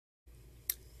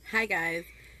Hi guys,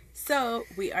 so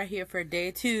we are here for day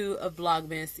 2 of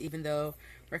Vlogmas, even though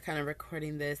we're kind of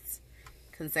recording this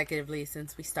consecutively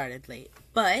since we started late.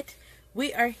 But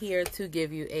we are here to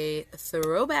give you a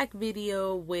throwback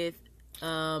video with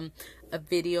a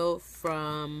video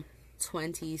from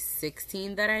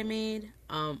 2016 that I made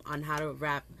on how to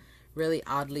wrap really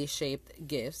oddly shaped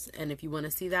gifts. And if you want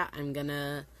to see that, I'm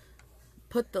gonna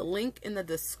put the link in the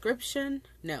description.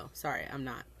 No, sorry, I'm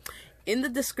not. In the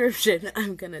description,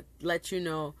 I'm going to let you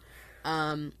know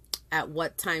at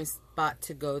what time spot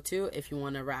to go to if you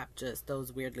want to wrap just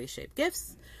those weirdly shaped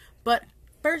gifts. But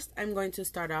first, I'm going to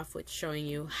start off with showing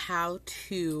you how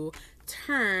to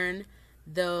turn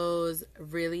those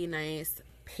really nice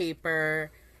paper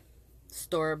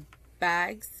store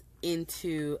bags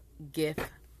into gift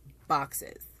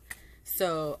boxes.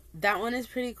 So that one is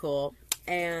pretty cool,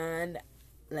 and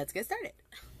let's get started.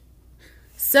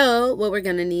 So what we're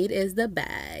going to need is the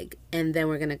bag, and then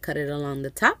we're going to cut it along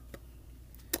the top.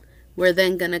 We're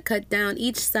then going to cut down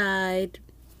each side,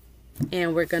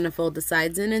 and we're going to fold the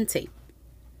sides in and tape.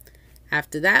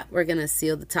 After that, we're going to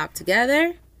seal the top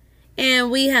together, and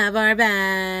we have our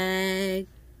bag.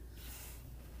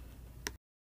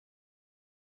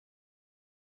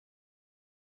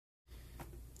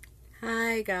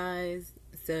 Hi guys,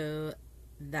 so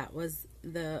that was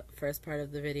the first part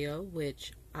of the video,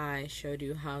 which I showed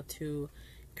you how to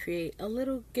create a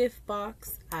little gift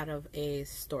box out of a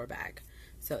store bag.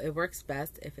 So it works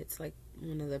best if it's like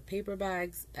one of the paper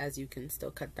bags, as you can still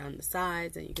cut down the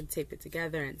sides and you can tape it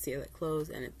together and seal it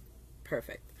closed, and it's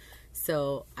perfect.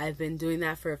 So I've been doing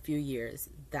that for a few years.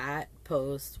 That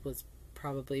post was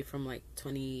probably from like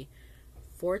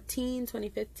 2014,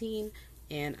 2015,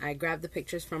 and I grabbed the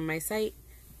pictures from my site,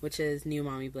 which is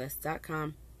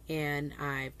newmommybliss.com, and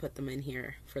I put them in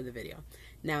here for the video.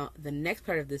 Now, the next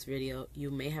part of this video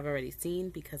you may have already seen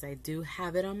because I do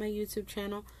have it on my YouTube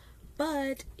channel,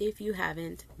 but if you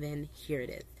haven't, then here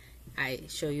it is. I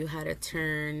show you how to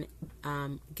turn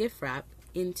gift wrap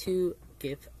into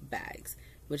gift bags,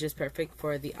 which is perfect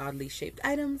for the oddly shaped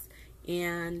items,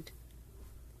 and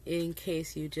in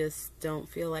case you just don't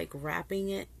feel like wrapping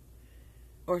it,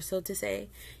 or so to say,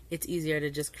 it's easier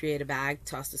to just create a bag,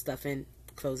 toss the stuff in,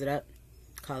 close it up,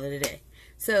 call it a day.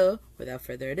 So without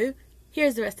further ado,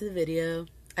 here's the rest of the video.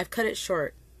 I've cut it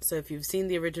short, so if you've seen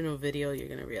the original video, you're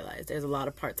gonna realize there's a lot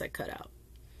of parts I cut out.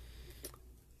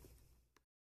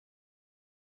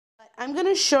 I'm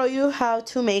gonna show you how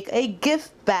to make a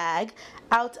gift bag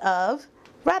out of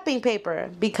wrapping paper,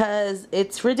 because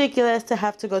it's ridiculous to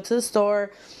have to go to the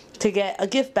store to get a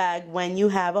gift bag when you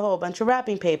have a whole bunch of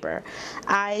wrapping paper.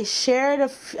 I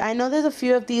know there's a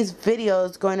few of these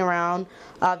videos going around,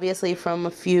 obviously from a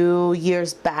few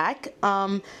years back,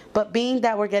 but being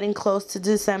that we're getting close to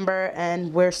December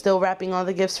and we're still wrapping all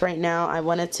the gifts right now, I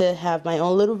wanted to have my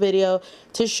own little video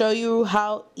to show you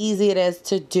how easy it is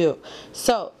to do.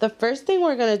 So the first thing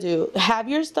we're gonna do, have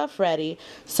your stuff ready.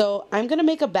 So I'm gonna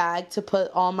make a bag to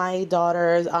put all my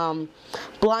daughter's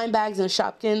blind bags and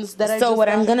Shopkins that I just got. So what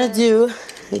I'm gonna do,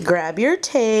 grab your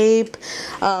tape.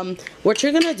 What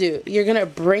you're gonna do, you're gonna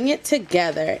bring it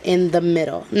together in the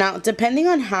middle. Now, depending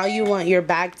on how you want your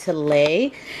bag to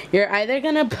lay, you're either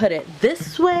gonna put it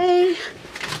this way,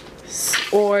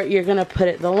 or you're gonna put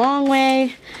it the long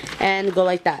way and go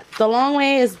like that. The long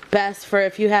way is best for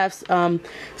if you have some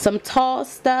tall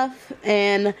stuff,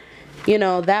 and you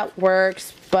know that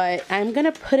works, but I'm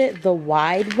gonna put it the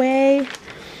wide way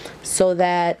so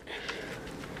that,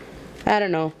 I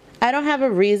don't know, I don't have a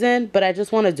reason, but I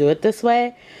just want to do it this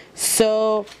way.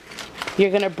 So you're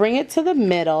gonna bring it to the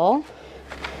middle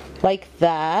like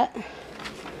that.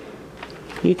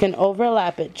 You can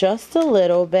overlap it just a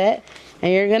little bit,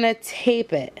 and you're gonna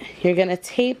tape it. You're gonna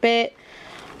tape it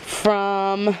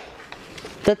from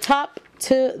the top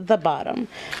to the bottom.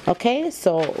 Okay,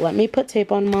 so let me put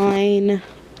tape on mine.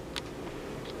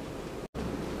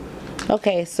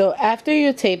 Okay, so after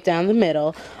you tape down the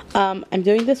middle, I'm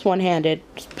doing this one-handed,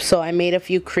 so I made a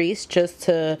few creases just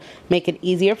to make it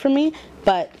easier for me.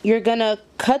 But you're gonna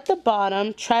cut the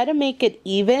bottom, try to make it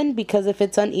even, because if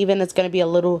it's uneven, it's gonna be a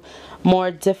little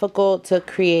more difficult to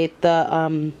create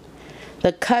the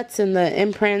cuts and the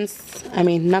imprints. I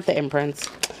mean, not the imprints.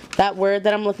 That word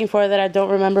that I'm looking for that I don't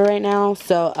remember right now.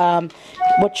 So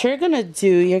what you're gonna do,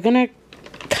 you're gonna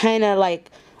kind of like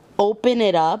open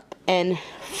it up and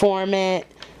form it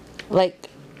like,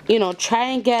 you know, try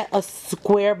and get a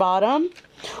square bottom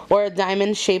or a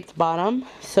diamond shaped bottom.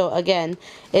 So again,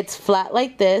 it's flat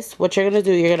like this. What you're gonna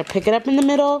do, you're gonna pick it up in the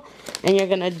middle and you're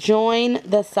gonna join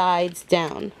the sides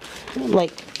down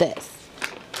like this.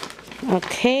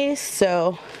 Okay,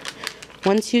 so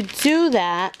once you do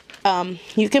that,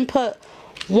 You can put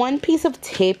one piece of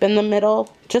tape in the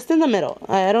middle, just in the middle.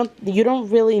 You don't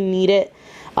really need it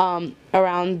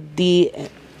around the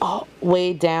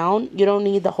way down. You don't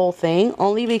need the whole thing,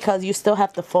 only because you still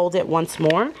have to fold it once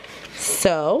more.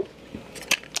 So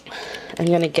I'm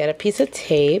gonna get a piece of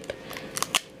tape.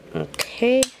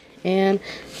 Okay, and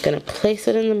I'm gonna place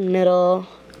it in the middle.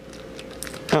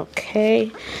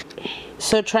 Okay,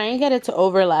 so try and get it to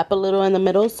overlap a little in the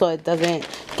middle so it doesn't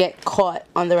get caught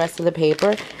on the rest of the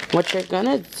paper. What you're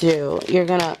gonna do, you're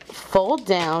gonna fold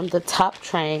down the top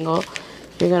triangle.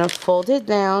 You're gonna fold it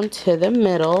down to the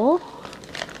middle,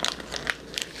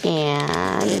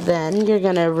 and then you're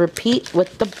gonna repeat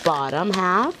with the bottom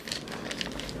half.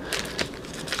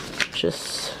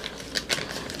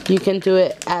 You can do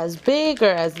it as big or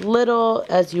as little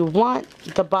as you want.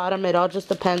 The bottom, it all just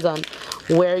depends on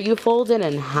where you fold it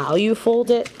and how you fold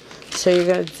it. So you're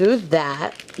going to do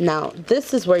that. Now,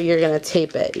 this is where you're going to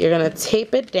tape it. You're going to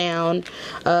tape it down,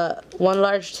 one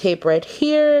large tape right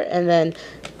here, and then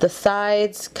the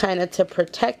sides kind of to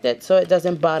protect it so it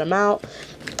doesn't bottom out.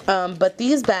 But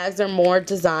these bags are more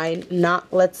designed, not,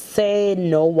 let's say,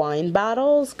 no wine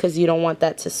bottles, because you don't want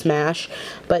that to smash.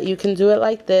 But you can do it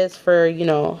like this for, you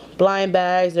know, blind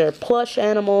bags or plush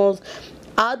animals.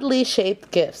 Oddly shaped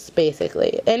gifts,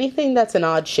 basically. Anything that's an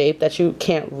odd shape that you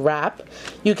can't wrap,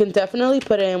 you can definitely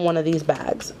put it in one of these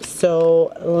bags.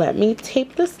 So let me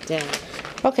tape this down.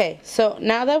 Okay, so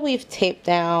now that we've taped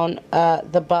down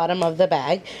the bottom of the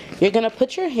bag, you're going to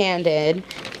put your hand in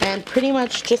and pretty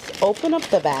much just open up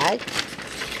the bag.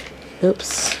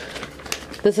 Oops.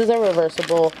 This is a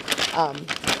reversible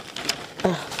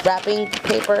wrapping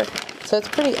paper, so it's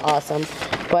pretty awesome.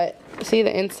 But see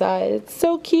the inside? It's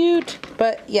so cute.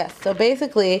 But yes, so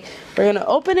basically, we're going to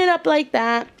open it up like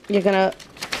that. You're going to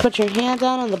put your hand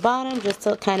down on the bottom just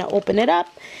to kind of open it up.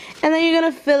 And then you're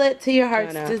going to fill it to your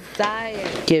heart's desire.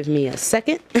 Give me a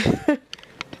second.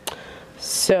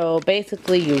 So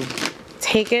basically, you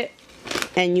take it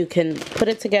and you can put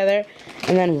it together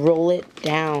and then roll it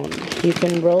down. You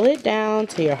can roll it down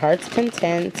to your heart's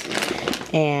content.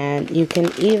 And you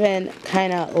can even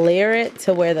kind of layer it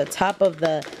to where the top of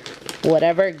the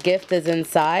whatever gift is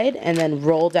inside, and then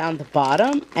roll down the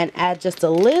bottom and add just a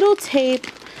little tape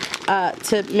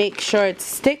to make sure it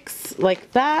sticks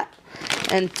like that,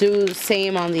 and do the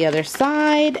same on the other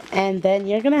side, and then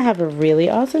you're gonna have a really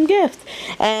awesome gift.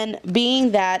 And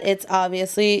being that it's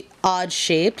obviously odd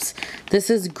shapes,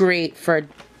 this is great for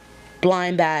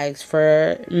blind bags,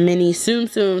 for mini Tsum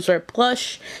Tsums, for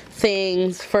plush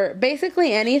things, for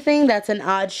basically anything that's an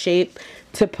odd shape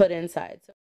to put inside.